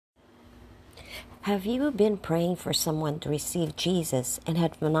Have you been praying for someone to receive Jesus and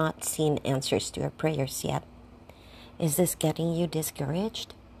have not seen answers to your prayers yet? Is this getting you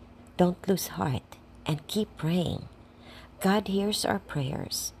discouraged? Don't lose heart and keep praying. God hears our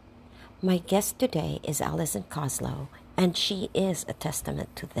prayers. My guest today is Allison Coslow, and she is a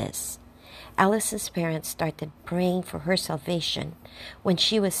testament to this. Allison's parents started praying for her salvation when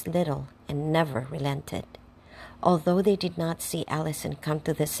she was little and never relented. Although they did not see Allison come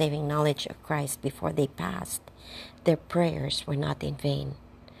to the saving knowledge of Christ before they passed, their prayers were not in vain.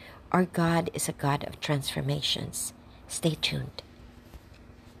 Our God is a God of transformations. Stay tuned.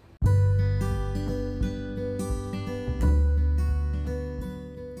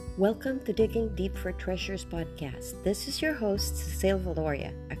 Welcome to Digging Deep for Treasures podcast. This is your host, Cecile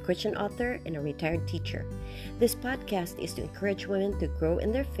Valoria, a Christian author and a retired teacher. This podcast is to encourage women to grow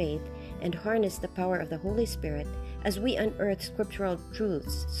in their faith and harness the power of the Holy Spirit as we unearth scriptural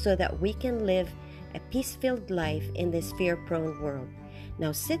truths so that we can live a peace-filled life in this fear-prone world.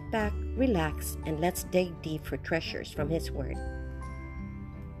 Now sit back, relax, and let's dig deep for treasures from His Word.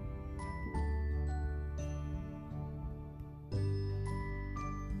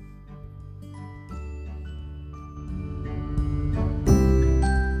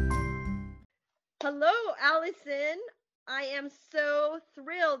 Hello, Allison. I am so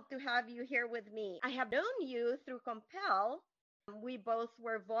thrilled to have you here with me. I have known you through Compel. We both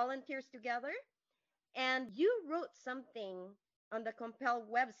were volunteers together, and you wrote something on the Compel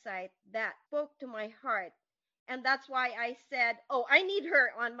website that spoke to my heart. And that's why I said, oh, I need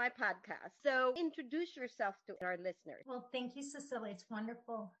her on my podcast. So introduce yourself to our listeners. Well, thank you, Cecilia. It's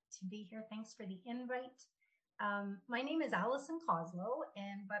wonderful to be here. Thanks for the invite. My name is Allison Coslow,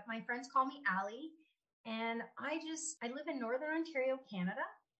 but my friends call me Allie. And I live in Northern Ontario, Canada,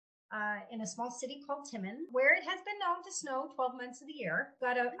 in a small city called Timmins, where it has been known to snow 12 months of the year.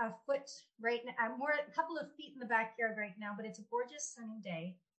 Got a foot right now. I'm a couple of feet in the backyard right now, but it's a gorgeous sunny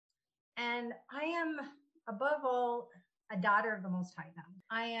day. And I am, above all, a daughter of the Most High God.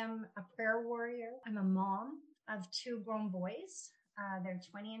 I am a prayer warrior. I'm a mom of two grown boys. They're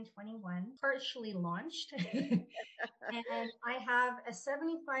 20 and 21, partially launched. And I have a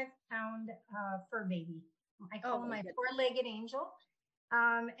 75-pound fur baby. I call him my four-legged angel.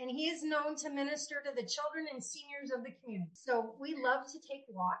 And he is known to minister to the children and seniors of the community. So we love to take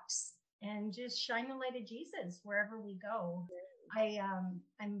walks and just shine the light of Jesus wherever we go.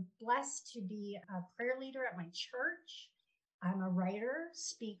 I'm blessed to be a prayer leader at my church. I'm a writer,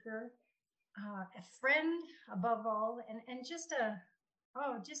 speaker, a friend above all, and just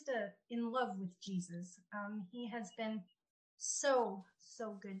in love with Jesus. He has been so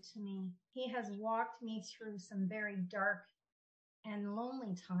good to me. He has walked me through some very dark and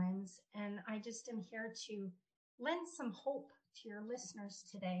lonely times, and I just am here to lend some hope to your listeners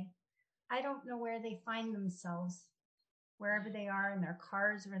today. I don't know where they find themselves, wherever they are in their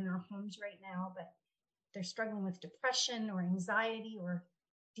cars or in their homes right now, but they're struggling with depression or anxiety or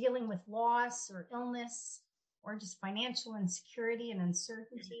dealing with loss or illness or just financial insecurity and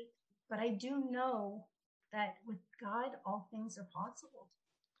uncertainty. But I do know that with God, all things are possible.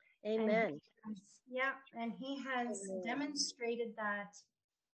 Amen. And he has demonstrated that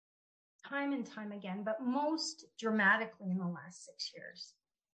time and time again, but most dramatically in the last 6 years.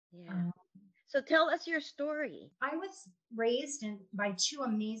 Yeah. So tell us your story. I was raised by two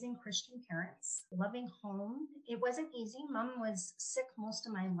amazing Christian parents, loving home. It wasn't easy. Mom was sick most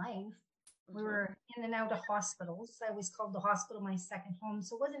of my life. We were in and out of hospitals. I always called the hospital my second home.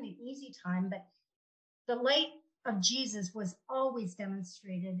 So it wasn't an easy time, but the light of Jesus was always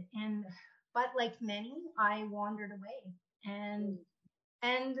demonstrated. But like many, I wandered away and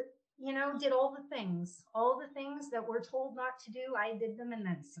did all the things that we're told not to do. I did them and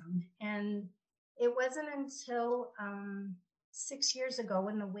then some. And it wasn't until 6 years ago,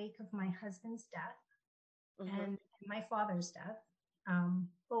 in the wake of my husband's death and my father's death,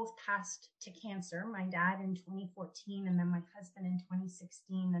 both passed to cancer, my dad in 2014 and then my husband in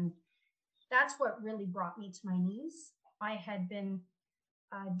 2016. And that's what really brought me to my knees. I had been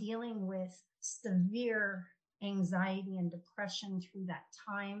dealing with severe anxiety and depression through that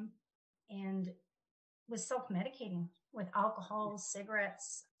time and was self-medicating with alcohol,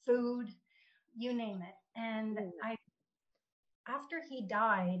 cigarettes, food, you name it. And after he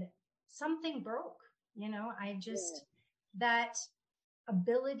died, something broke, that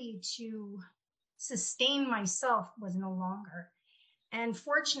ability to sustain myself was no longer. And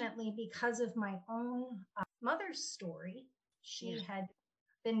fortunately, because of my own mother's story, she had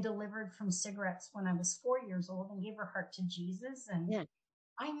been delivered from cigarettes when I was 4 years old and gave her heart to Jesus. And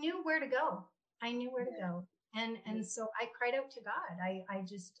I knew where to go. And so I cried out to God.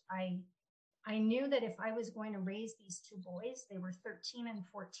 I I knew that if I was going to raise these two boys, they were 13 and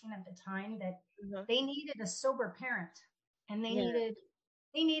 14 at the time, that Mhm. they needed a sober parent, and they Yeah.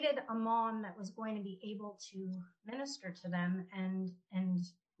 needed a mom that was going to be able to minister to them and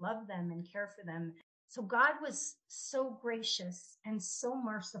love them and care for them. So God was so gracious and so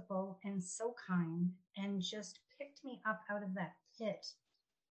merciful and so kind, and just picked me up out of that pit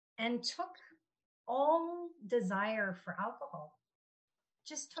and took all desire for alcohol.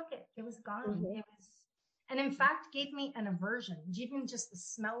 Just took it. It was gone. Mhm. It was, and in fact, gave me an aversion. Even just the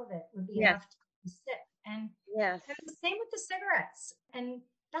smell of it would be Yes. enough to make me sick. Yes. And the same with the cigarettes. And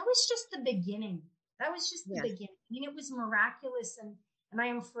that was just the beginning. That was just the Yes. beginning. I mean, it was miraculous, and I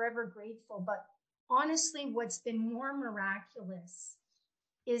am forever grateful. But honestly, what's been more miraculous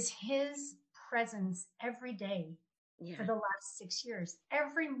is his presence every day for Yeah. the last 6 years.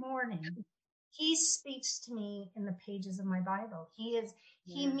 Every morning, he speaks to me in the pages of my Bible. He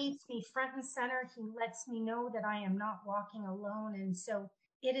Yeah. meets me front and center. He lets me know that I am not walking alone. And so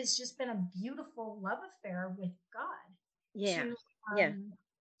it has just been a beautiful love affair with God Yeah. to, Yeah. um,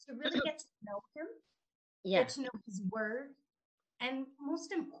 to really get to know him, Yeah. get to know his word, and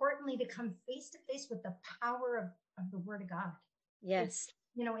most importantly, to come face to face with the power of the word of God. Yes. It's,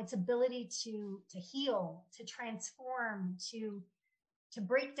 its ability to heal, to transform, to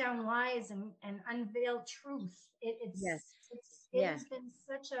break down lies and unveil truth. Yes. It Yeah. has been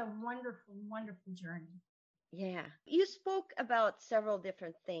such a wonderful, wonderful journey. Yeah. You spoke about several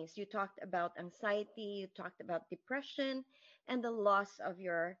different things. You talked about anxiety, you talked about depression, and the loss of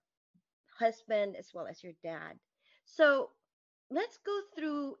your husband as well as your dad. So let's go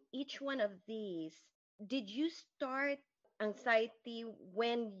through each one of these. Did you start anxiety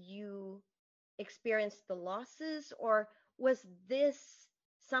when you experienced the losses, or was this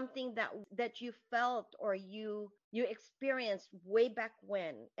something that you felt or you experienced way back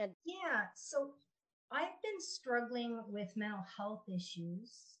when? And Yeah. So I've been struggling with mental health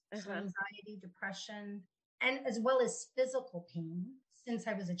issues, so uh-huh. anxiety, depression, and as well as physical pain since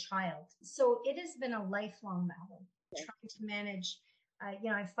I was a child. So it has been a lifelong battle Yeah. trying to manage. I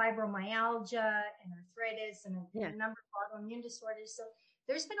have fibromyalgia and arthritis and Yeah. a number of autoimmune disorders. So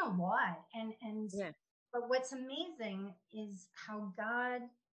there's been a lot, and Yeah. but what's amazing is how God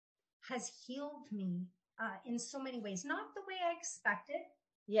has healed me in so many ways. Not the way I expected.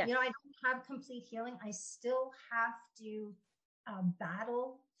 Yes. I don't have complete healing. I still have to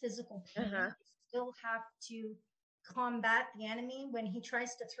battle physical pain. Uh-huh. I still have to combat the enemy when he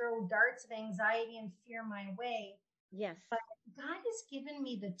tries to throw darts of anxiety and fear my way. Yes. But God has given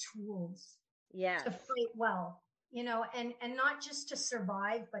me the tools Yes. to fight well, and not just to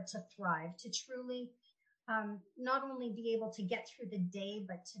survive, but to thrive, to truly not only be able to get through the day,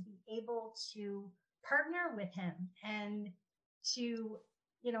 but to be able to partner with him and to,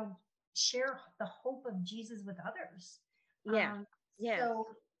 share the hope of Jesus with others. Yeah. Um, Yes.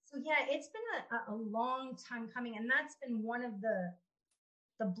 so yeah, it's been a long time coming, and that's been one of the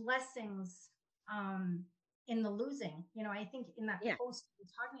blessings in the losing. I think in that Yeah. post we were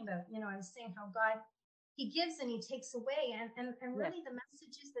talking about, I was saying how God, he gives and he takes away. And Yes. really the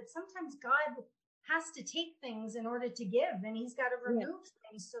message is that sometimes God has to take things in order to give, and he's got to Yes. remove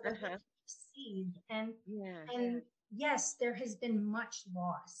things so that we Uh-huh. can receive. Yeah. And yes, there has been much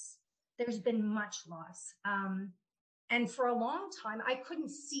loss. There's been much loss. And for a long time, I couldn't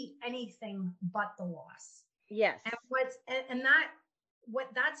see anything but the loss. Yes.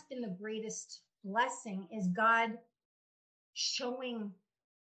 What that's been the greatest blessing is God showing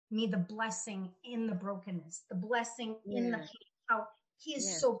me the blessing in the brokenness, the blessing in the Yeah. pain, how he is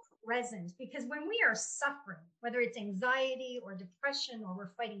Yeah. so present. Because when we are suffering, whether it's anxiety or depression, or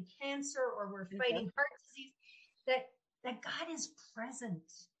we're fighting cancer, or we're Uh-huh. fighting heart disease, that God is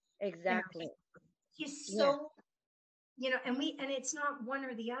present. Exactly. He's Yeah. so, and it's not one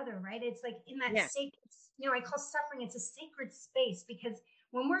or the other, right? It's like in that Yeah. sacred, I call suffering, it's a sacred space, because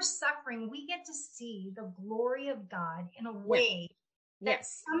when we're suffering, we get to see the glory of God in a Yeah. way that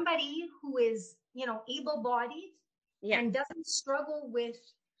Yes. somebody who is, able bodied Yeah. and doesn't struggle with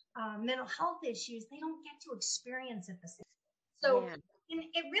mental health issues, they don't get to experience it the same. So Yeah.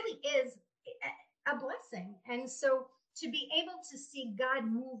 it really is a blessing. And so to be able to see God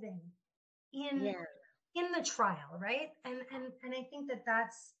moving in Yeah. the trial, right? And I think that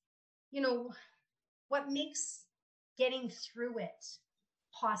that's, what makes getting through it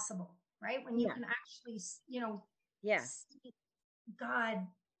possible, right? When you Yeah. can actually, Yeah. see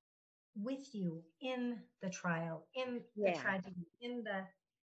God with you in the trial, in the Yeah. tragedy, in the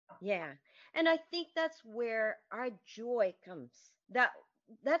Yeah. And I think that's where our joy comes.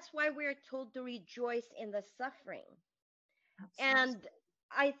 That's why we're told to rejoice in the suffering. absolute. And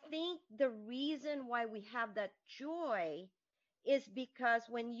I think the reason why we have that joy is because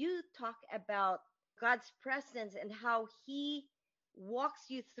when you talk about God's presence and how He walks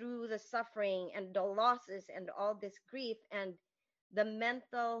you through the suffering and the losses and all this grief and the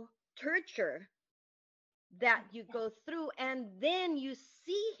mental torture that you go through, and then you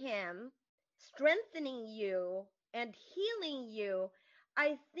see Him strengthening you and healing you,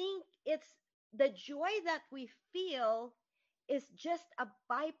 I think it's the joy that we feel is just a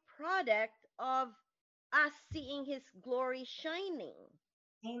byproduct of us seeing His glory shining.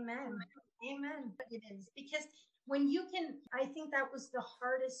 Amen. Amen. It is because when you can, I think that was the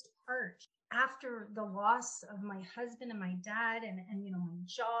hardest part after the loss of my husband and my dad and you know, my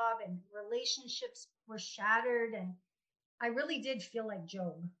job and relationships were shattered. And I really did feel like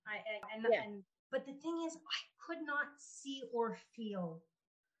Job. Yeah. But the thing is, I could not see or feel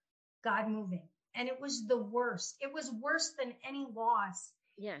God moving. And it was the worst. It was worse than any loss.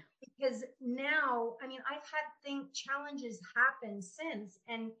 Yeah. Because now, I mean, I've had challenges happen since,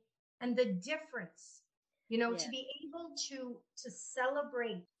 and the difference, you know, to be able to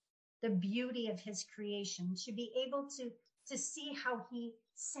celebrate the beauty of His creation, to be able to see how He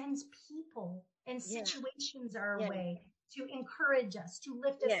sends people and situations our way to encourage us, to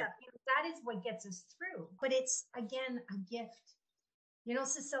lift us up. You know, that is what gets us through. But it's again a gift. You know,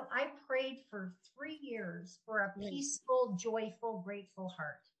 so I prayed for 3 years for a peaceful, joyful, grateful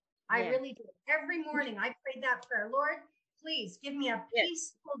heart. I really did. Every morning I prayed that prayer. Lord, please give me a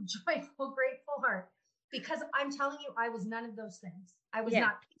peaceful, joyful, grateful heart. Because I'm telling you, I was none of those things. I was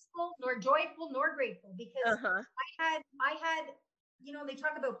not peaceful, nor joyful, nor grateful. Because I had, you know, they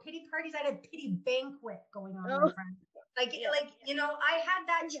talk about pity parties. I had a pity banquet going on, my friend. Like, you know, I had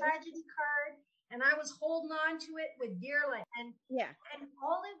that tragedy card. And I was holding on to it with dear life. And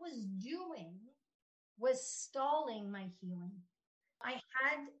all it was doing was stalling my healing. I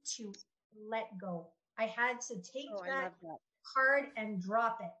had to let go. I had to take that card and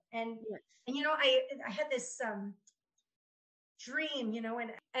drop it. And you know, I had this dream, you know,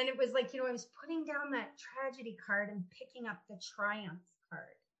 and it was like, you know, I was putting down that tragedy card and picking up the triumph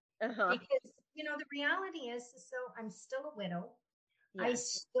card. Because, you know, the reality is, so I'm still a widow. I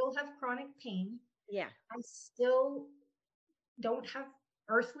still have chronic pain. I still don't have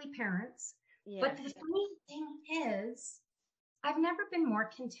earthly parents. But the funny thing is, I've never been more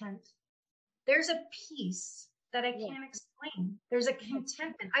content. There's a peace that I can't explain. There's a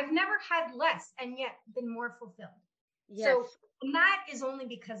contentment. I've never had less and yet been more fulfilled. So, and that is only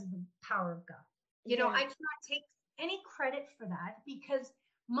because of the power of God. You know, I cannot take any credit for that because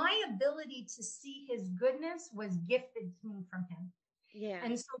my ability to see His goodness was gifted to me from Him.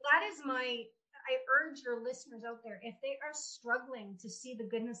 And so that is I urge your listeners out there, if they are struggling to see the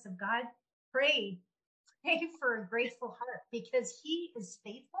goodness of God, pray for a grateful heart because He is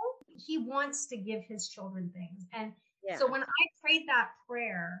faithful. He wants to give His children things. And so when I prayed that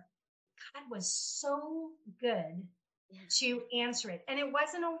prayer, God was so good to answer it. And it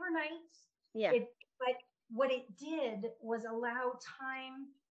wasn't overnight. But what it did was allow time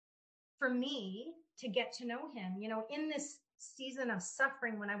for me to get to know Him, you know, in this season of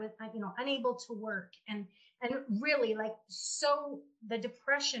suffering when I was, you know, unable to work and really like, so the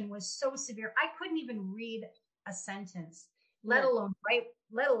depression was so severe. I couldn't even read a sentence, let alone write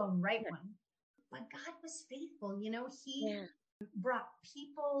one. But God was faithful. You know, He brought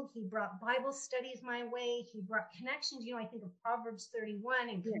people, He brought Bible studies my way. He brought connections. You know, I think of Proverbs 31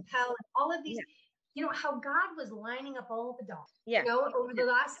 and Compel and all of these, you know, how God was lining up all the dots, you know, over the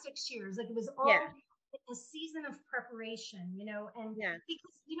last 6 years. Like it was all a season of preparation, you know, and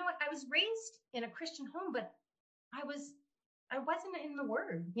because, you know what, I was raised in a Christian home, but I wasn't in the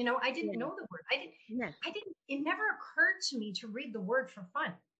Word, you know, I didn't know the Word. It never occurred to me to read the Word for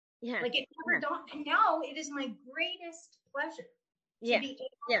fun. Like it never dawned. And now it is my greatest pleasure to be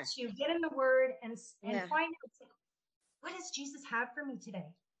able to get in the Word and find out, like, what does Jesus have for me today?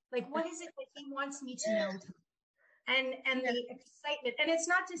 Like, what is it that He wants me to know today? And the excitement. And it's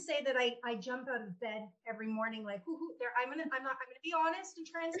not to say that I jump out of bed every morning like, I'm gonna be honest and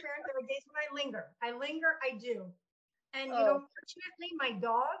transparent. There are days when I linger, I do. And you know, fortunately my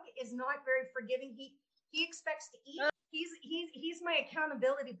dog is not very forgiving. He expects to eat. He's my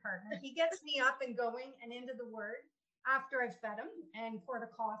accountability partner. He gets me up and going and into the Word after I've fed him and poured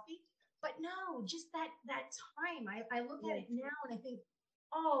a coffee. But no, just that time. I look at it now and I think,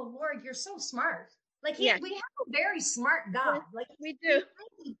 oh Lord, you're so smart. Like we have a very smart God. Like we do.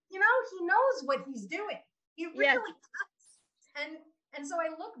 You know, He knows what He's doing. He really does. And so I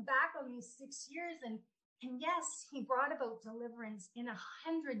look back on these 6 years and yes, He brought about deliverance in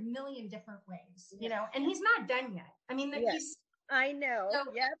 100 million different ways, you know, and He's not done yet. I mean, He's I know.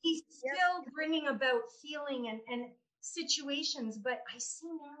 So Yep. he's Yep. still bringing about healing and situations, but I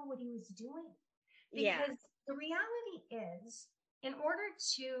see now what he was doing. Yeah. Because the reality is, in order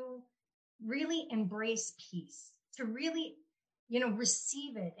to really embrace peace, to really,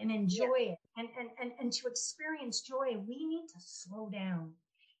 receive it and Yeah. enjoy it and to experience joy, we need to slow down.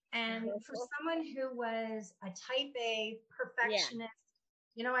 And for someone who was a type A Yeah. perfectionist,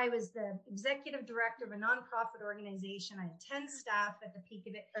 I was the executive director of a nonprofit organization. I had 10 staff at the peak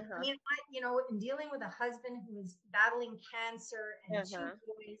of it. I Uh-huh. mean, in dealing with a husband who was battling cancer and two Uh-huh.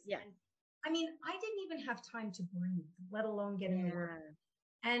 boys. Yeah. And I mean, I didn't even have time to breathe, let alone get into work.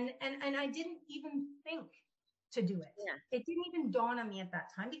 Yeah. And I didn't even think to do it. Yeah. It didn't even dawn on me at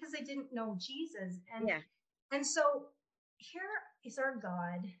that time because I didn't know Jesus. Yeah. And so here is our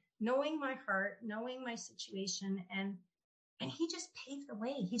God knowing my heart, knowing my situation, and he just paved the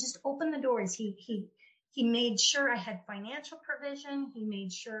way. He just opened the doors. He made sure I had financial provision. He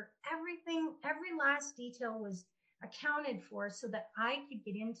made sure everything, every last detail was accounted for so that I could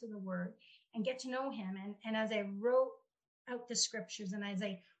get into the word and get to know him. And as I wrote out the scriptures and as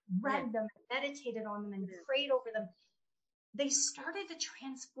I read them, meditated on them and prayed over them, they started to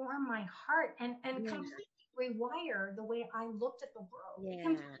transform my heart and completely rewire the way I looked at the world. Yeah.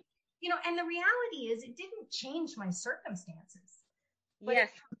 And the reality is it didn't change my circumstances, but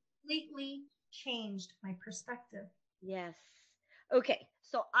Yes. it completely changed my perspective. Yes. Okay.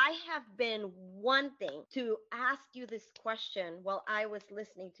 So I have been wanting to ask you this question while I was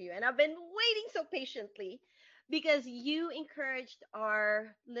listening to you, and I've been waiting so patiently because you encouraged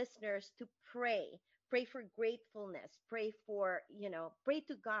our listeners to pray for gratefulness, pray for, pray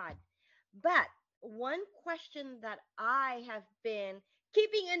to God. But one question that I have been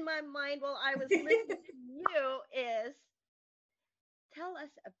keeping in my mind while I was listening to you is, tell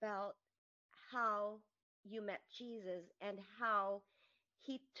us about how you met Jesus and how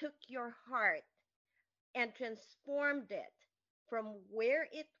he took your heart and transformed it from where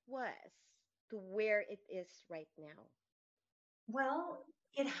it was to where it is right now. Well,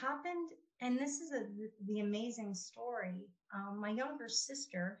 it happened, and this is the amazing story. My younger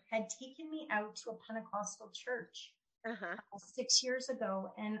sister had taken me out to a Pentecostal church Uh-huh. 6 years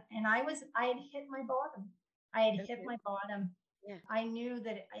ago, and I had hit my bottom. I had hit Okay. my bottom. Yeah. I knew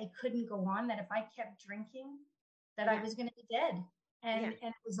that I couldn't go on, that if I kept drinking, that I Yeah. was going to be dead. And, Yeah.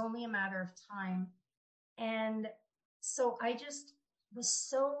 and it was only a matter of time. And so I just was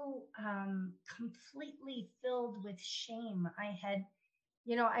so completely filled with shame. And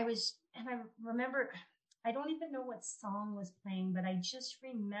I remember, I don't even know what song was playing, but I just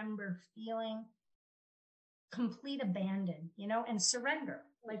remember feeling complete abandon, and surrender.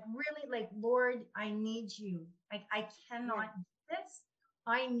 Like really, like, Lord, I need you. Like, I cannot do this.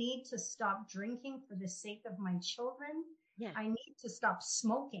 I need to stop drinking for the sake of my children. Yeah. I need to stop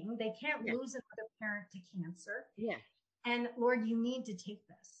smoking. They can't Yeah. lose another parent to cancer. Yeah. And Lord, you need to take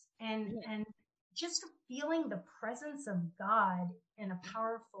this. Yeah. And just feeling the presence of God in a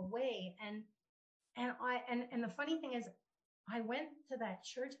powerful way. And the funny thing is, I went to that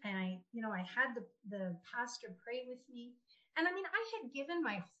church and I had the pastor pray with me. And I mean, I had given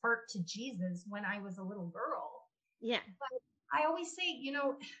my heart to Jesus when I was a little girl. Yeah. But I always say,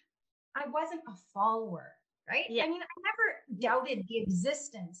 I wasn't a follower, right? Yeah. I mean, I never doubted the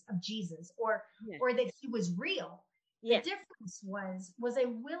existence of Jesus or that he was real. Yeah. The difference was I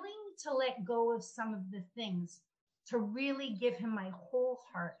willing to let go of some of the things to really give him my whole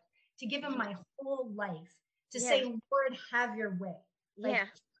heart, to give him my whole life, to say, Lord, have your way. Like,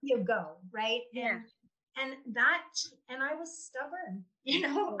 you go, right? Yeah. And I was stubborn.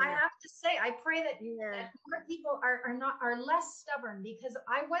 I have to say, I pray that more people are less stubborn, because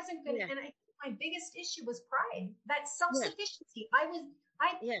I wasn't good. And I think my biggest issue was pride, that self-sufficiency. I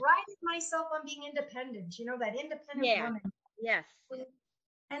prided myself on being independent, that independent woman. Yes.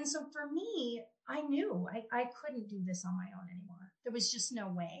 And so for me, I knew I couldn't do this on my own anymore. There was just no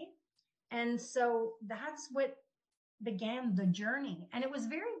way. And so that's what began the journey. And it was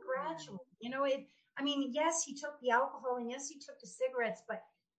very gradual. Yes, he took the alcohol and yes, he took the cigarettes, but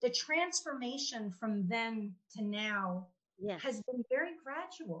the transformation from then to now has been very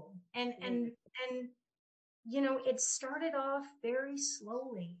gradual. And it started off very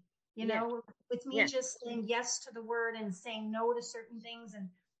slowly, with me just saying yes to the word and saying no to certain things.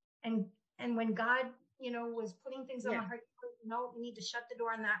 And when God, was putting things on my heart, no, you need to shut the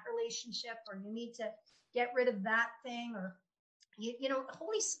door on that relationship, or you need to get rid of that thing, or, the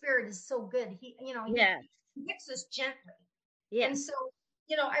Holy Spirit is so good. He convicts us gently. And so,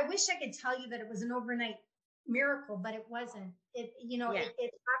 I wish I could tell you that it was an overnight miracle, but it wasn't. It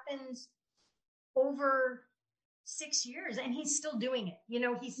happens over 6 years, and he's still doing it.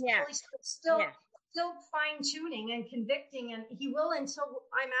 He's Yeah. Holy Spirit still Yeah. still fine tuning and convicting, and he will until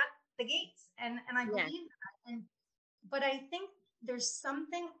I'm at the gates. And I Yeah. believe that. But I think there's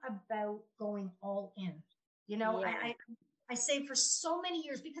something about going all in. Yeah. I say for so many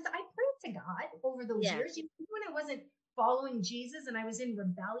years, because I prayed to God over those Yeah. years. When I wasn't following Jesus and I was in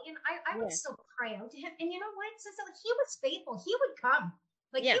rebellion, I would Yeah. still cry out to him. And you know what? Since he was faithful, he would come.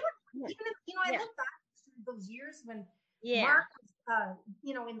 Like Yeah. he would, Yeah. even if, I Yeah. look back through those years when Yeah. Mark was,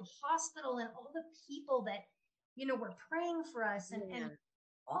 in the hospital, and all the people that, were praying for us, and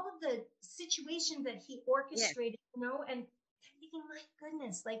all of the situations that he orchestrated, and thinking, my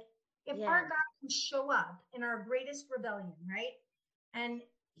goodness, like if our God can show up in our greatest rebellion, right? And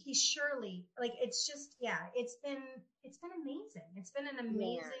he surely, like, it's just, it's been amazing. It's been an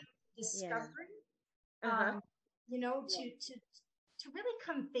amazing discovery. To really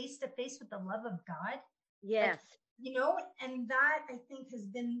come face to face with the love of God. Yes. And that, I think,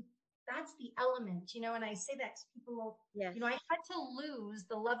 that's the element, and I say that to people, I had to lose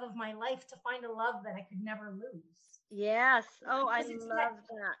the love of my life to find a love that I could never lose. Yes. Oh, I love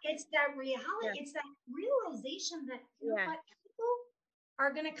that. It's that reality. It's that realization that, know what, people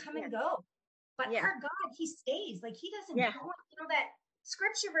are going to come and go, but our God, he stays. Like, he doesn't go. That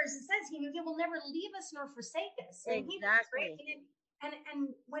scripture verse, it says, he will never leave us nor forsake us. And exactly.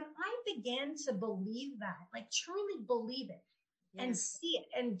 And when I began to believe that, like truly believe it, and see it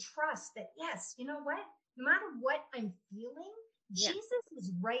and trust that, yes, you know what, no matter what I'm feeling, Jesus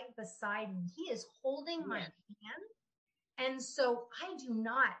is right beside me. He is holding my hand. And so I do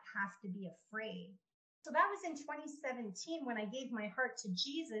not have to be afraid. So that was in 2017 when I gave my heart to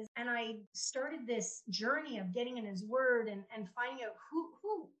Jesus, and I started this journey of getting in his word and finding out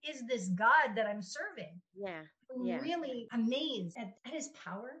who is this God that I'm serving. I'm really amazed at his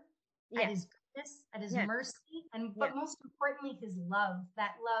power, at his goodness, at his mercy, but most importantly, his love,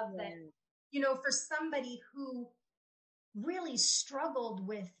 that for somebody who really struggled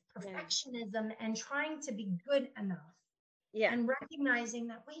with perfectionism and trying to be good enough, and recognizing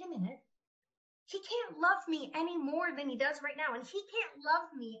that, wait a minute, he can't love me any more than he does right now, and he can't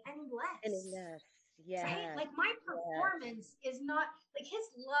love me any less. Right? Like, my performance is not, like,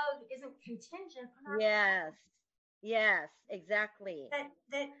 his love isn't contingent on our Yes, exactly. That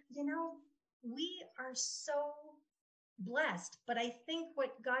we are so blessed. But I think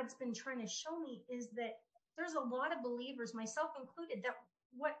what God's been trying to show me is that there's a lot of believers, myself included, that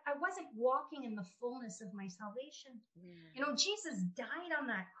I wasn't walking in the fullness of my salvation. Jesus died on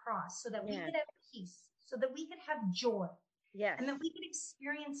that cross so that we could have peace, so that we could have joy, and that we could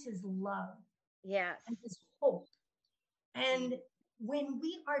experience his love, and his hope. And when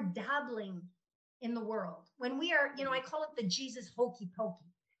we are dabbling in the world, when we are, I call it the Jesus hokey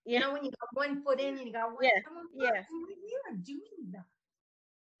pokey. When you got one foot in and you got one, when we are doing that,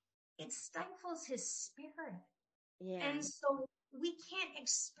 it stifles his spirit. And so we can't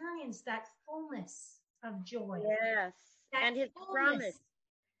experience that fullness of joy. And his promise.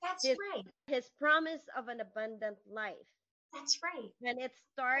 That's right. His promise of an abundant life. That's right. And it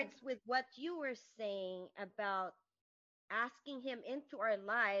starts with what you were saying about asking him into our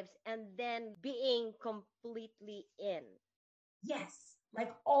lives and then being completely in. Yes.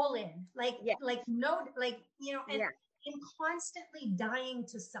 Like all in. Like no, like, and constantly dying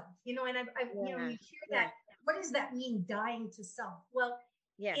to self, and you hear that. What does that mean, dying to self? Well,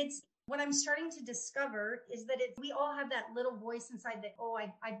 it's what I'm starting to discover is that we all have that little voice inside that,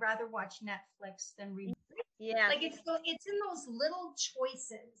 I'd rather watch Netflix than read. Like, it's in those little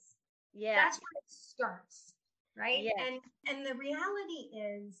choices. That's where it starts. Right. And the reality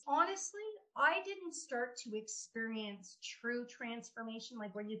is, honestly, I didn't start to experience true transformation,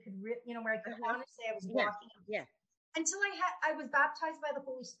 like where you could, where I could honestly, I was walking until I was baptized by the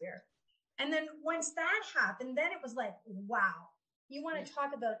Holy Spirit. And then once that happened, then it was like, wow, you want to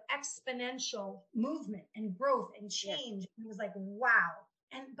talk about exponential movement and growth and change. It was like, wow.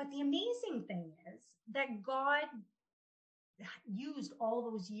 But the amazing thing is that God used all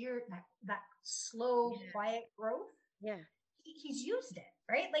those years, that slow, quiet growth. He's used it,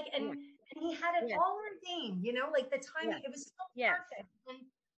 right? Like, and he had it all ordained, like the timing, it was so perfect.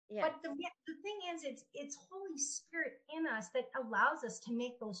 But the thing is, it's Holy Spirit in us that allows us to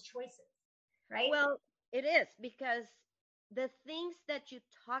make those choices, right? Well, it is, because the things that you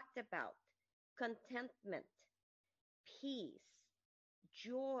talked about, contentment, peace,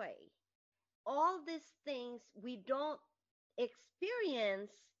 joy, all these things we don't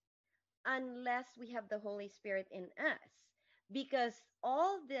experience unless we have the Holy Spirit in us, because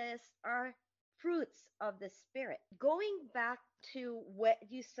all this are fruits of the Spirit. Going back to what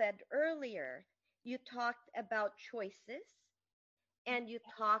you said earlier, you talked about choices, and you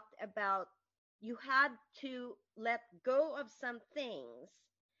talked about you had to let go of some things,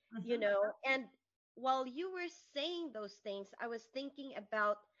 Mhm. and while you were saying those things, I was thinking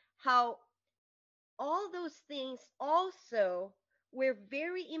about how all those things also were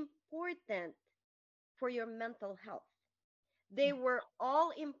very important for your mental health. They Yeah. were all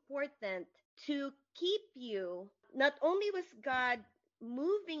important to keep you. Not only was God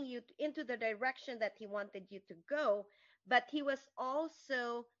moving you into the direction that He wanted you to go, but He was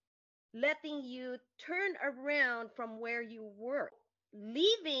also letting you turn around from where you were,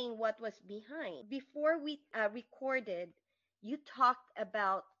 leaving what was behind. Before we recorded, you talked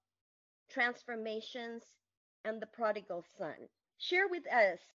about transformations and the prodigal son. Share with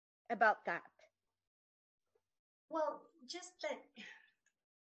us about that. Well, just that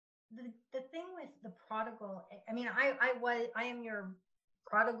the thing with the prodigal, I mean, I am your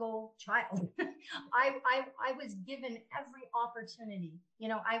prodigal child. I was given every opportunity.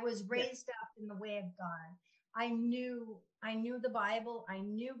 I was Yeah. raised up in the way of God. I knew the Bible. I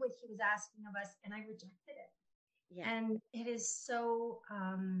knew what He was asking of us, and I rejected it. Yeah. And it is so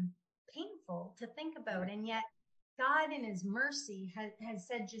painful to think about. Yeah. And yet God in His mercy has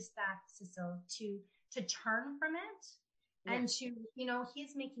said just that, Cecile, to turn from it, Yeah. and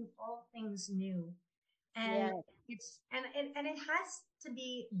He's making all things new. And Yeah. it has to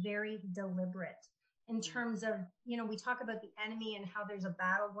be very deliberate in Yeah. terms of, we talk about the enemy and how there's a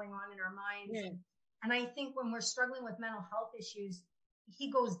battle going on in our minds. Yeah. And I think when we're struggling with mental health issues,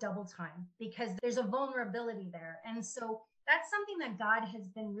 he goes double time because there's a vulnerability there. And so that's something that God has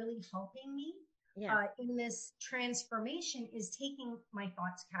been really helping me Yeah. in this transformation, is taking my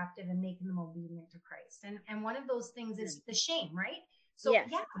thoughts captive and making them obedient to Christ. And one of those things is the shame, right? So Yes.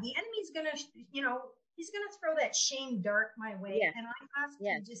 yeah, the enemy's going to, he's going to throw that shame dart my way. Yes. And I have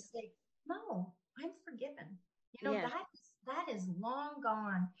Yes. to just say, no, I'm forgiven. Yes. That is long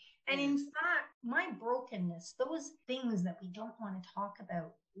gone. And Yeah. in fact, my brokenness, those things that we don't want to talk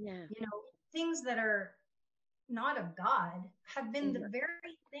about, Yeah. things that are not of God, have been the Mhm.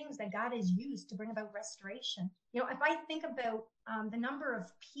 very things that God has used to bring about restoration. If I think about the number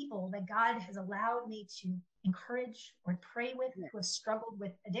of people that God has allowed me to encourage or pray with Yeah. who have struggled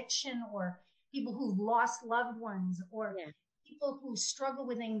with addiction, or people who've lost loved ones, or Yeah. people who struggle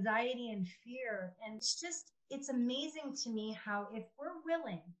with anxiety and fear. And it's amazing to me how, if we're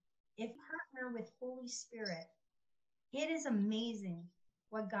willing, if we partner with Holy Spirit, it is amazing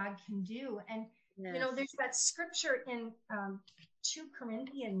what God can do. And Yes. there's that scripture in 2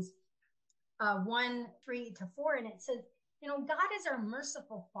 Corinthians 1:3-4, and it says, God is our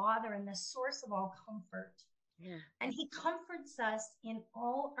merciful Father and the source of all comfort. Yeah. And He comforts us in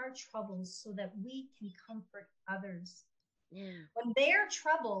all our troubles so that we can comfort others. Yeah. When they're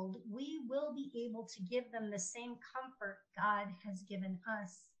troubled, we will be able to give them the same comfort God has given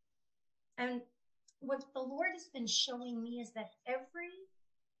us. And what the Lord has been showing me is that every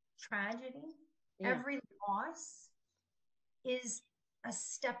tragedy, Yeah. every loss is a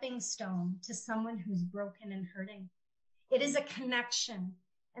stepping stone to someone who's broken and hurting. It is a connection.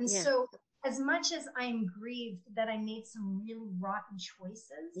 And Yeah. so, as much as I'm grieved that I made some really rotten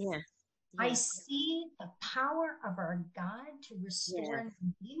choices, Yeah. I see the power of our God to restore Yes. and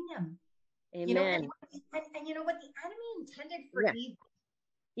redeem them. Amen. And you know what? The enemy intended for Yeah. evil,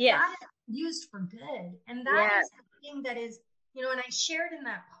 Yes. God has used for good. And that Yes. is the thing that is, and I shared in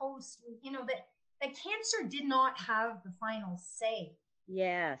that post, that cancer did not have the final say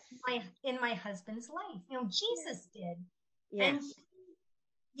Yes. in my husband's life. Jesus did. Yes. And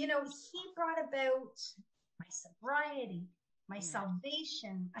he brought about my sobriety, my Yeah.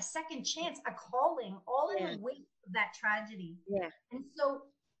 salvation, a second chance, a calling, all in Yeah. the wake of that tragedy. Yeah. And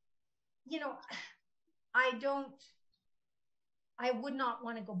so, I would not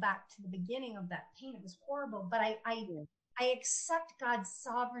want to go back to the beginning of that pain. It was horrible, but Yeah. I accept God's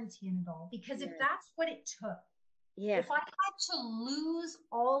sovereignty in it all, because if Yeah. that's what it took, Yeah. if I had to lose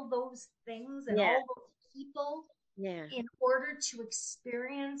all those things and Yeah. all those people Yeah. in order to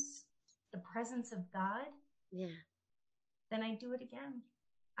experience the presence of God, Yeah. then I do it again.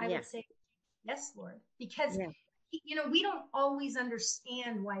 I Yeah. would say, yes, Lord, because, Yeah. we don't always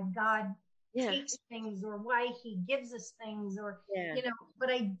understand why God Yeah. takes things, or why He gives us things, or, Yeah. but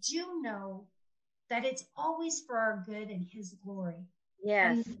I do know that it's always for our good and His glory.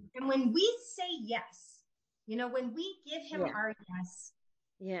 Yes. And when we say yes, when we give Him Yeah. our yes,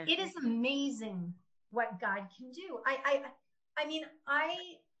 Yeah. it is amazing what God can do. I mean,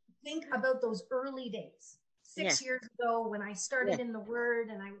 I think about those early days, 6 years ago, when I started in the Word,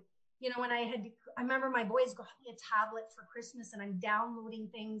 and I remember my boys got me a tablet for Christmas, and I'm downloading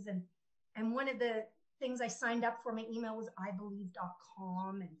things, and And one of the things I signed up for, my email was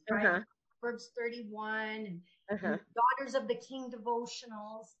ibelieve.com and Uh-huh. Proverbs 31 Uh-huh. and Daughters of the King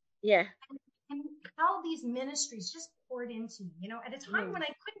devotionals. Yeah. And how these ministries just poured into me, at a time Mm. when I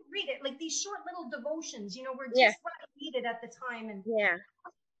couldn't read it, like these short little devotions, were Yeah. just what I needed at the time. And Yeah.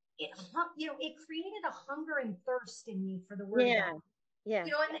 it created a hunger and thirst in me for the word of Yeah. God. Yeah.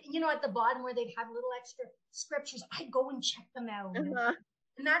 And at the bottom where they'd have little extra scriptures, I'd go and check them out. Uh-huh.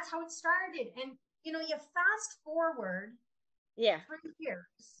 And that's how it started. And, you fast forward Yeah. 3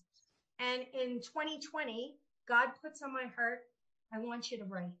 years. And in 2020, God puts on my heart, I want you to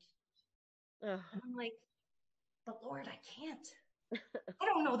write. Oh. And I'm like, but Lord, I can't. I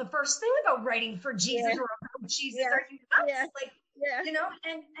don't know the first thing about writing for Jesus or about Jesus. Yeah. Are you nuts? Yeah. Like, Yeah.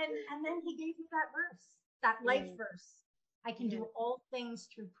 and then he gave me that verse, that life verse. I can do all things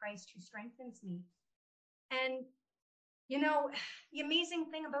through Christ who strengthens me. And, the amazing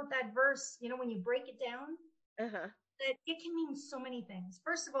thing about that verse, when you break it down, Uh-huh. that it can mean so many things.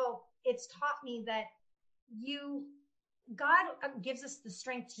 First of all, it's taught me that God gives us the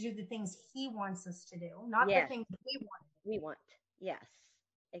strength to do the things he wants us to do, not the things we want. We want. Yes,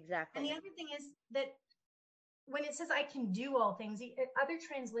 exactly. And the other thing is that when it says I can do all things, other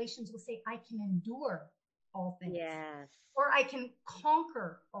translations will say I can endure all things. Yes. Or I can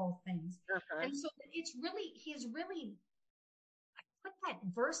conquer all things. Uh-huh. And so he's really put that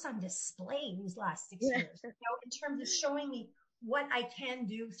verse on display these last 6 years, in terms of showing me what I can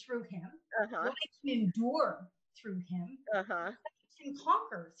do through him, what I can endure through him, what I can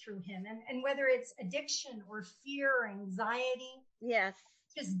conquer through him. And whether it's addiction or fear or anxiety,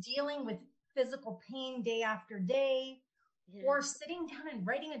 just dealing with physical pain day after day, or sitting down and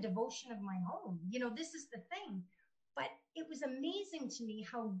writing a devotion of my own. This is the thing. But it was amazing to me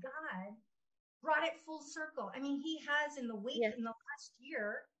how God brought it full circle. I mean, he has in the last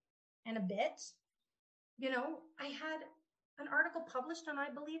year and a bit, I had an article published on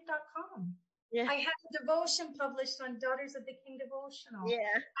ibelieve.com. Yeah. I had a devotion published on Daughters of the King devotional. Yeah.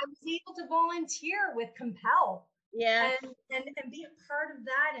 I was able to volunteer with Compel. Yeah. And be a part of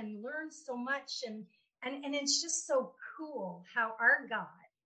that and learn so much. And it's just so cool how our God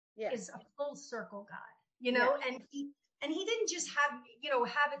is a full circle God, and he didn't just have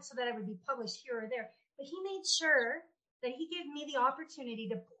it so that I would be published here or there, but he made sure that he gave me the opportunity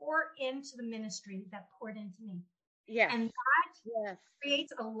to pour into the ministry that poured into me. Yeah. And that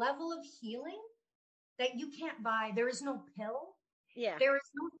creates a level of healing that you can't buy. There is no pill. Yeah. There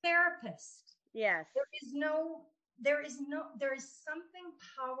is no therapist. Yes. There is something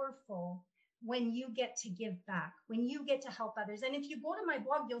powerful when you get to give back, when you get to help others. And if you go to my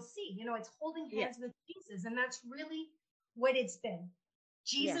blog, you'll see, it's holding hands with Jesus. And that's really what it's been.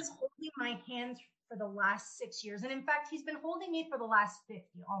 Jesus holding my hand for the last 6 years. And in fact, he's been holding me for the last 50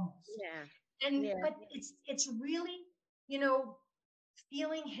 almost. Yeah. But it's really,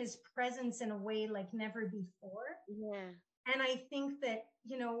 feeling his presence in a way like never before. Yeah. And I think that,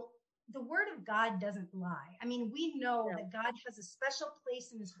 the word of God doesn't lie. I mean, we know that God has a special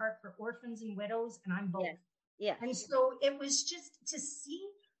place in his heart for orphans and widows, and I'm both. Yeah. And so it was just to see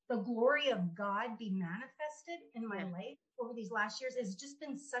the glory of God be manifested in my life over these last years has just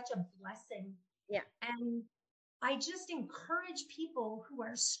been such a blessing. Yeah. And I just encourage people who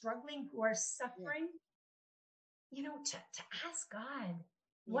are struggling, who are suffering, to ask God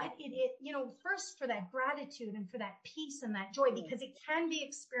what it is, first for that gratitude and for that peace and that joy, because it can be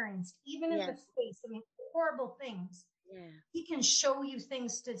experienced even in the face of horrible things. Yeah. He can show you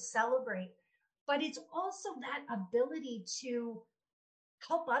things to celebrate, but it's also that ability to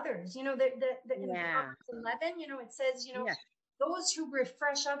help others. In Proverbs 11, it says, those who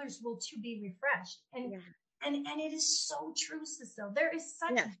refresh others will too be refreshed. And it is so true, Cecile. There is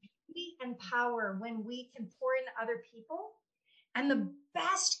such beauty and power when we can pour into other people. And the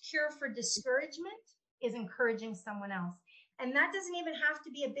best cure for discouragement is encouraging someone else. And that doesn't even have to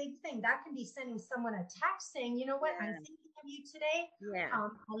be a big thing. That can be sending someone a text saying, you know what, I'm thinking of you today. I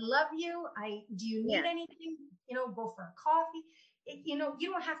love you. Do you need anything? Go for a coffee. You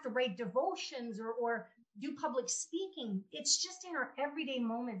don't have to write devotions or do public speaking. It's just in our everyday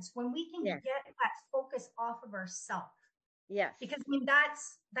moments when we can get that focus off of ourselves. Yes. Because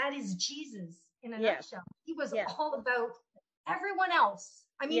that is Jesus in a nutshell. He was all about everyone else.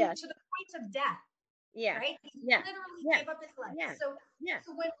 I mean, to the point of death. Yeah. Right? He literally gave up his life. Yeah.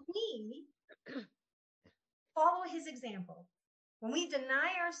 So when we follow his example, when we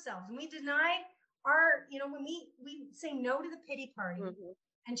deny ourselves, when we deny when we say no to the pity party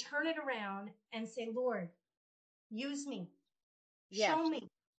and turn it around and say, Lord, use me. Show me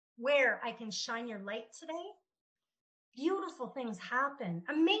where I can shine your light today. beautiful things happen.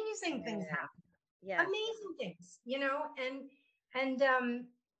 Amazing things happen. Yes. Amazing things, you know, and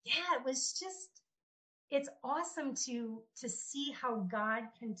yeah, it was just, it's awesome to see how God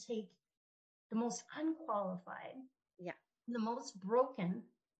can take the most unqualified, Yeah. the most broken,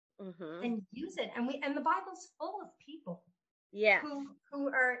 Mm-hmm. and use it. And the Bible's full of people Yes. who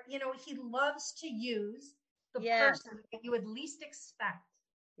are, you know, he loves to use the Yes. person that you would least expect.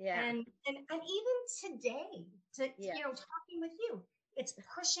 Yeah. And even today, to Yeah. you know, talking with you, it's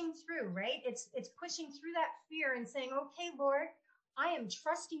pushing through, right? It's pushing through that fear and saying, okay, Lord, I am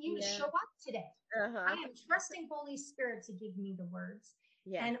trusting you to Yeah. show up today. I Uh-huh. am trusting Holy Spirit to give me the words.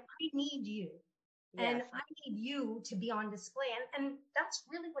 Yeah. And I need you. And Yes. I need you to be on display. And that's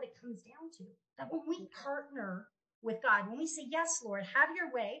really what it comes down to. That when we partner with God, when we say, yes, Lord, have your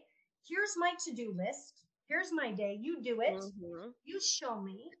way, here's my to-do list. Here's my day. You do it. Mm-hmm. You show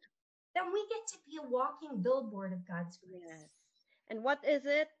me. Then we get to be a walking billboard of God's grace. Yes. And what is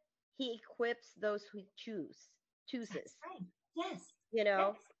it? He equips those who chooses. That's right. Yes. You Yes.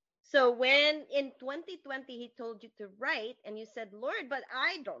 know, so when in 2020 he told you to write and you said, Lord, but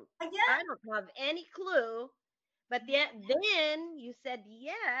I don't Again. have any clue, but yet then you said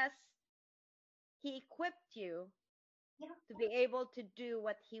yes, he equipped you Yeah. to be able to do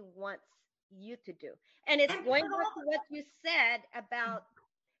what he wants you to do. And it's And going put back all to what you said about,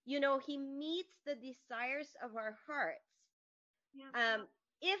 he meets the desires of our hearts. yeah.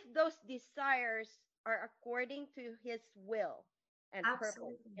 If those desires are according to his will and purpose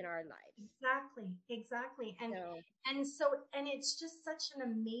Absolutely. in our lives. Exactly. So, And it's just such an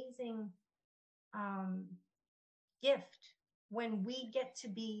amazing um gift when we get to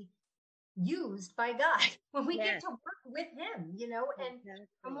be used by God, when we get yes, to work with him, you know, and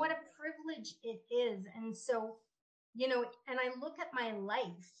what exactly. a privilege it is. And so, you know, and I look at my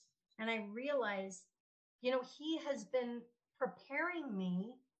life and I realize, you know, he has been preparing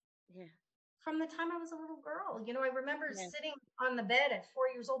me Yeah, from the time I was a little girl. You know, I remember yeah, sitting on the bed at 4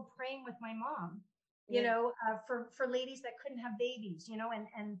 years old praying with my mom, you yeah, know, for ladies that couldn't have babies, you know, yeah,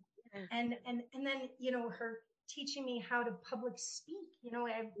 and then, you know, her teaching me how to public speak. You know,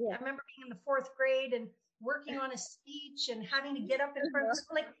 yeah. I remember being in the fourth grade and working on a speech and having to get up in front of the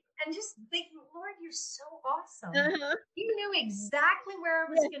school, like, and just thinking, Lord, you're so awesome. Uh-huh. You knew exactly where I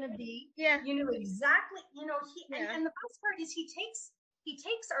was going to be. Yeah, You knew exactly, you know, yeah, and the best part is he takes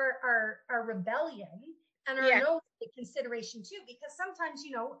our rebellion and our yeah, no into consideration too, because sometimes,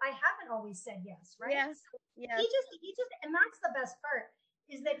 you know, I haven't always said yes, right? yeah, So yes, and that's the best part,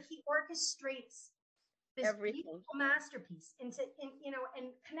 is that he orchestrates this everything. beautiful masterpiece you know, and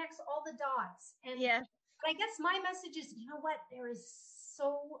connects all the dots. And Yeah, I guess my message is, you know what? There is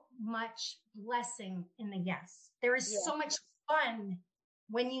so much blessing in the yes. There is yeah, so much fun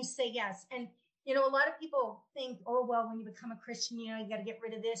when you say yes. And, you know, a lot of people think, oh, well, when you become a Christian, you know, you got to get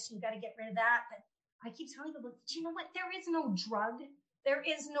rid of this, you got to get rid of that. But I keep telling people, do you know what? There is no drug. There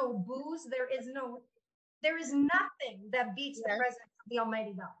is no booze. There is nothing that beats the yeah, presence of the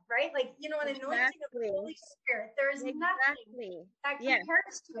Almighty God, right? Like, you know, an anointing of the exactly, Holy Spirit. There is nothing exactly. that Yeah,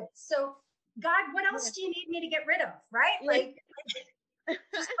 compares to it. So, God, what else yeah, do you need me to get rid of, right? yeah, Like,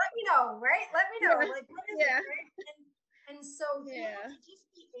 just let me know, right? Let me know. yeah, Like, what is it, yeah, right? And so, yeah, yeah, to just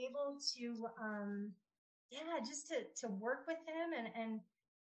be able to, yeah, just to work with him and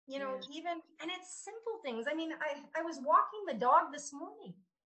you know, yeah. even, and it's simple things. I mean, I was walking the dog this morning,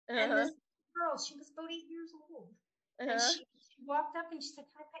 and Uh-huh, this girl, she was about 8 years old, and uh-huh, she walked up and she said,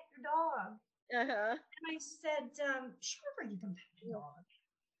 "Can I pet your dog?" uh-huh. And I said, "Sure, you can pet the Yeah. dog.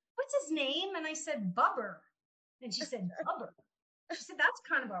 What's his name?" And I said, "Bubber." And she said, "Bubber." She said, "That's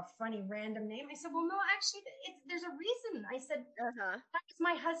kind of a funny random name." I said, "Well, no, actually, there's a reason." I said, Uh-huh. "That was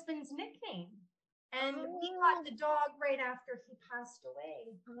my husband's nickname. And we got Oh, the dog right after he passed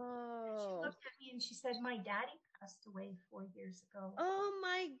away." She oh, looked at me and she said, "My daddy passed away 4 years ago." oh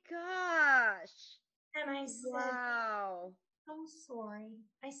my gosh. And I said, Wow. "So sorry."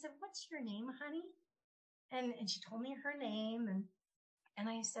 I said, "What's your name, honey?" And she told me her name. And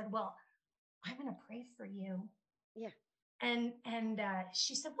I said, "Well, I'm going to pray for you." Yeah. And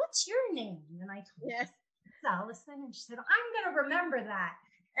she said, "What's your name?" And I told her, Yeah. "It's Allison." And she said, "I'm going to remember that."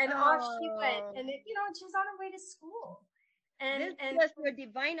 And off she went. Oh, And, you know, she's on her way to school. this And was your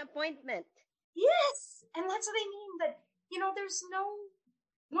divine appointment. yes. And that's what I mean. That, you know, there's no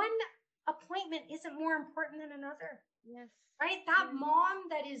one appointment isn't more important than another, Yes. right? That Yes. mom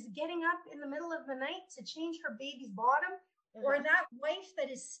that is getting up in the middle of the night to change her baby's bottom, or Uh-huh. that wife that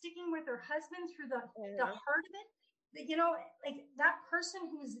is sticking with her husband through the Uh-huh. heart of it, that, you know, like that person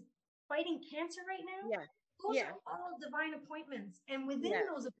who's fighting cancer right now, Yeah. those Yeah. are all divine appointments. And within Yeah.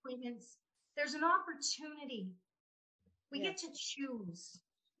 those appointments, there's an opportunity We get to choose.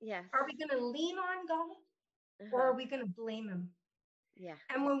 Yes. Are we going to lean on God or are we going to blame him? Yeah.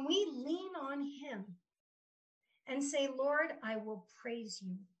 And when we lean on him and say, Lord, I will praise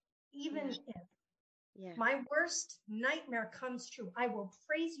you, even if my worst nightmare comes true, I will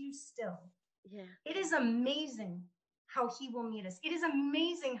praise you still. Yeah. It is amazing how he will meet us. It is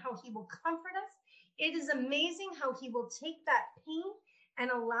amazing how he will comfort us. It is amazing how he will take that pain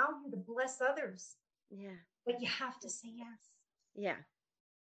and allow you to bless others. Yeah. But you have to say yes. Yeah.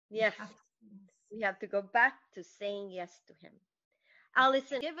 Yes. We have to go back to saying yes to him.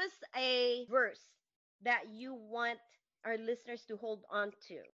 Allison, give us a verse that you want our listeners to hold on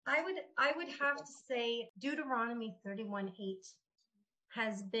to. I would have to say Deuteronomy 31:8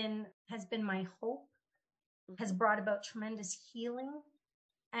 has been my hope, has brought about tremendous healing,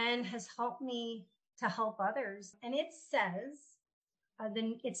 and has helped me to help others. And it says,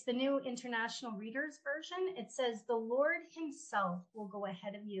 it's the New International Reader's Version. It says, the Lord himself will go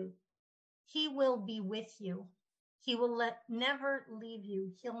ahead of you. He will be with you. He will never leave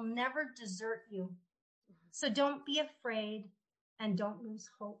you. He'll never desert you. So don't be afraid and don't lose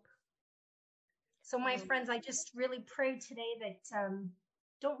hope. So my friends, I just really pray today that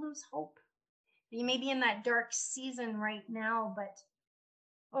don't lose hope. You may be in that dark season right now,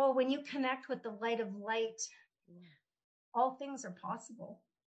 but when you connect with the light of light, all things are possible.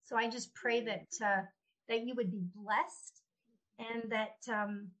 So I just pray that you would be blessed and that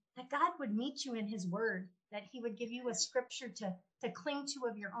God would meet you in his word, that he would give you a scripture to cling to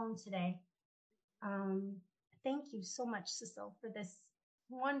of your own today. Thank you so much, Cecile, for this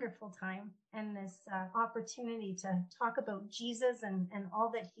wonderful time and this opportunity to talk about Jesus and all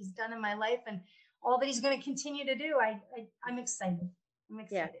that he's done in my life and all that he's going to continue to do. I'm excited. I'm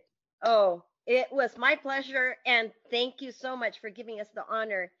excited. Yeah. Oh, it was my pleasure. And thank you so much for giving us the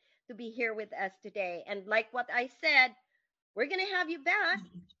honor to be here with us today. And like what I said, we're going to have you back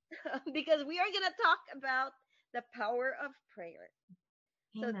because we are going to talk about the power of prayer.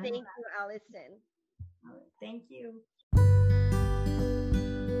 Amen. So thank you, Allison. Thank you.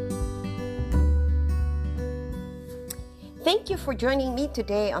 Thank you for joining me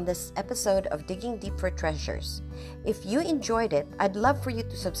today on this episode of Digging Deep for Treasures. If you enjoyed it, I'd love for you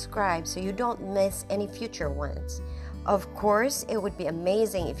to subscribe so you don't miss any future ones. Of course, it would be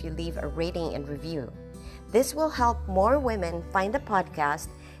amazing if you leave a rating and review. This will help more women find the podcast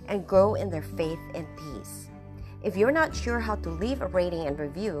and grow in their faith and peace. If you're not sure how to leave a rating and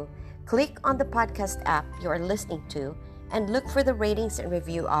review, click on the podcast app you are listening to and look for the ratings and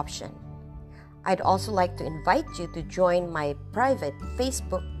review option. I'd also like to invite you to join my private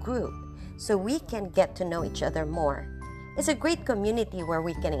Facebook group so we can get to know each other more. It's a great community where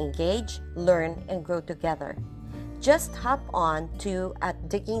we can engage, learn, and grow together. Just hop on to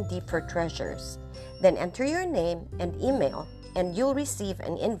 @Digging Deep for Treasures, then enter your name and email, and you'll receive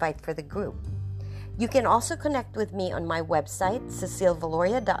an invite for the group. You can also connect with me on my website,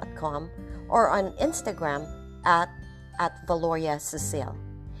 CecileValoria.com, or on Instagram at ValoriaCecile.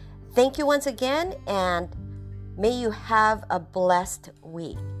 Thank you once again, and may you have a blessed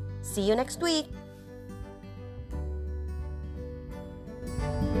week. See you next week.